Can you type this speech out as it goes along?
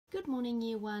Good morning,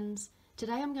 Year Ones.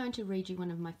 Today I'm going to read you one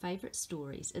of my favourite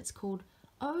stories. It's called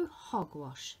Oh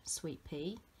Hogwash, Sweet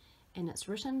Pea, and it's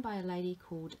written by a lady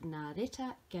called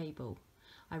Ngareta Gabel.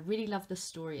 I really love this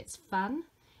story. It's fun,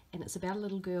 and it's about a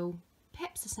little girl,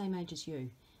 perhaps the same age as you.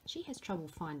 She has trouble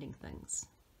finding things.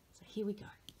 So here we go.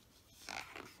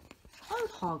 Oh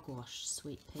Hogwash,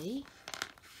 Sweet Pea.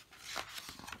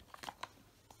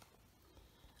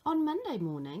 On Monday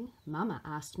morning, Mama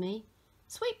asked me,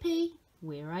 "Sweet Pea,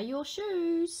 where are your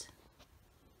shoes?"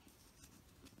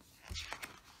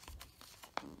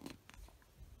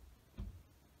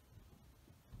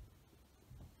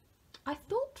 I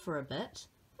thought for a bit.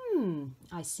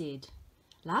 I said.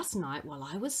 Last night while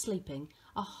I was sleeping,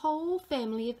 a whole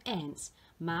family of ants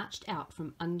marched out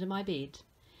from under my bed.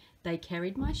 They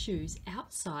carried my shoes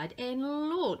outside and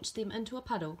launched them into a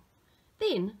puddle.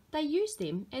 Then they used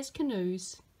them as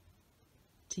canoes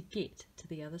to get to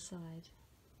the other side.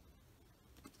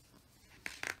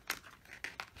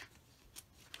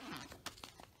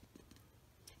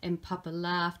 And Papa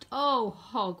laughed. "Oh,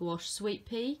 hogwash, Sweet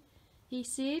Pea," he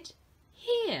said.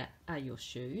 "Here are your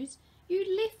shoes. You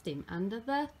left them under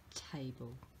the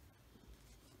table."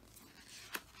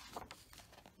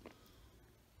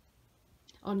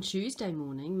 On Tuesday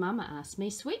morning, Mama asked me,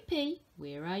 "Sweet Pea,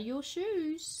 where are your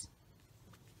shoes?"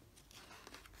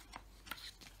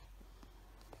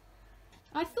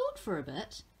 I thought for a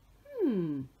bit.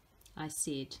 I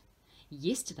said.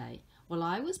 Yesterday, while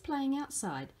I was playing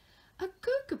outside, a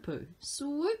kookapoo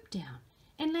swooped down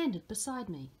and landed beside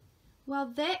me. Well,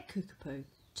 that kookapoo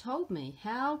told me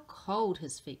how cold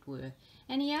his feet were,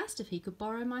 and he asked if he could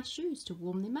borrow my shoes to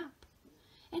warm them up.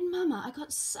 And Mama, I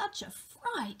got such a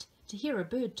fright to hear a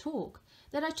bird talk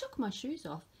that I took my shoes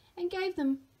off and gave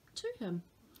them to him.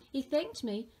 He thanked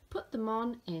me, put them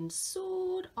on, and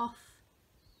soared off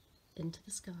into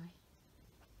the sky.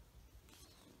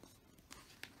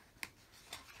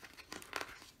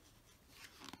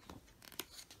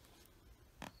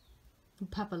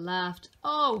 Papa laughed.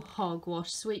 "Oh,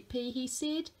 hogwash, Sweet Pea," he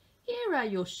said. "Here are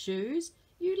your shoes.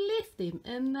 You left them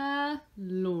in the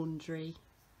laundry."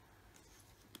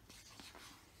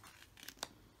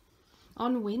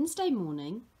 On Wednesday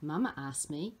morning, Mama asked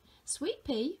me, "Sweet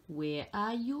Pea, where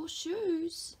are your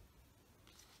shoes?"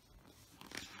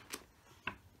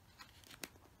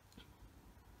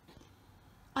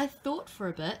 I thought for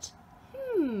a bit.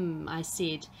 I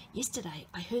said. Yesterday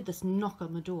I heard this knock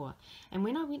on the door, and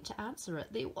when I went to answer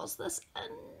it, there was this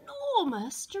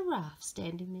enormous giraffe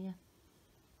standing there.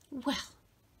 Well,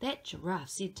 that giraffe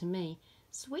said to me,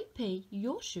 "Sweet Pea,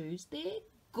 your shoes, they're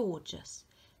gorgeous.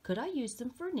 Could I use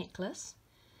them for a necklace?"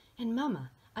 And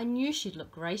Mama, I knew she'd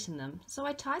look great in them, so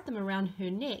I tied them around her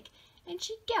neck, and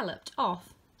she galloped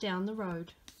off down the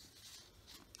road.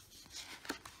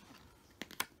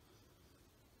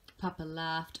 Papa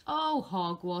laughed. "Oh,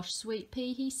 hogwash, Sweet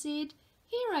Pea," he said.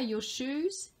 "Here are your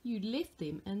shoes. You left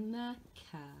them in the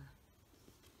car."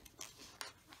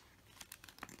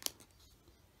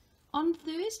 On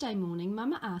Thursday morning,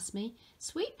 Mama asked me,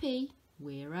 "Sweet Pea,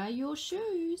 where are your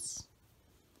shoes?"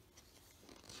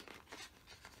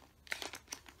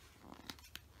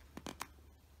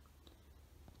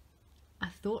 I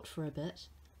thought for a bit.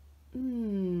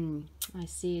 I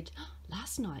said,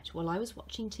 "Last night while I was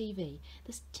watching TV,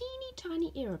 this teeny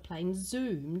tiny aeroplane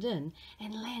zoomed in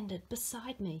and landed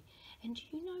beside me. And do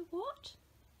you know what?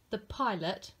 The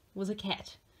pilot was a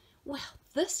cat. Well,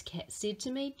 this cat said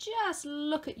to me, 'Just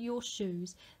look at your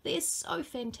shoes. They're so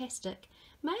fantastic.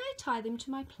 May I tie them to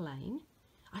my plane?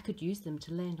 I could use them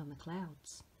to land on the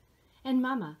clouds.' And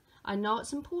Mama, I know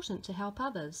it's important to help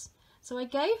others. So I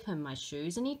gave him my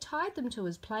shoes and he tied them to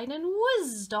his plane and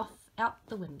whizzed off out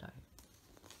the window."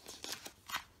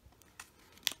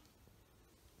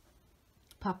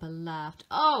 Papa laughed.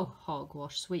 "Oh,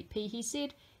 hogwash, Sweet Pea," he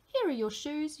said. "Here are your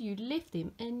shoes. You left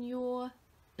them in your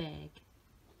bag."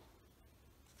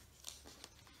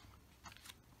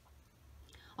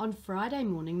 On Friday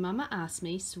morning, Mama asked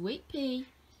me, "Sweet Pea,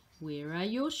 where are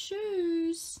your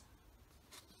shoes?"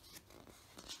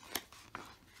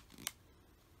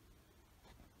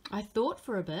 I thought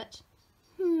for a bit.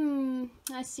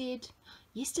 I said,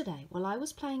 "Yesterday, while I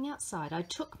was playing outside, I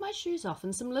took my shoes off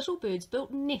and some little birds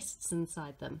built nests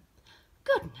inside them."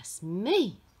 "Goodness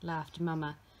me," laughed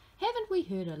Mama. "Haven't we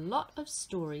heard a lot of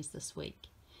stories this week?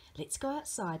 Let's go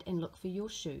outside and look for your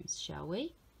shoes, shall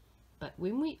we?" But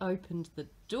when we opened the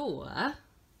door...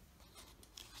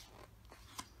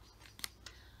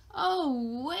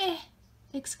 "Oh, where!"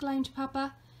 exclaimed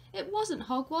Papa. "It wasn't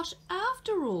hogwash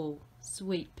after all."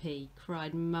 "Sweet Pea,"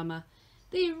 cried Mama,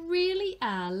 "there really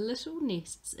are little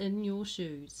nests in your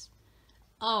shoes."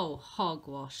 Oh,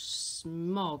 hogwash,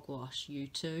 smogwash, you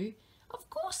two. Of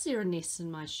course there are nests in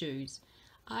my shoes.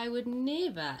 I would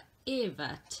never,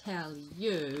 ever tell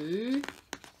you.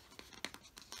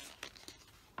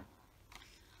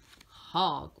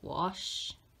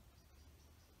 Hogwash.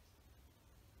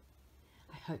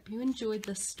 I hope you enjoyed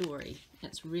this story.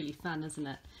 It's really fun, isn't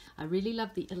it? I really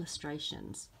love the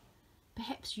illustrations.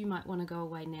 Perhaps you might want to go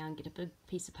away now and get a big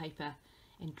piece of paper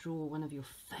and draw one of your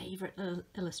favourite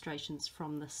illustrations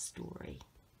from this story.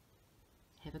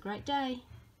 Have a great day.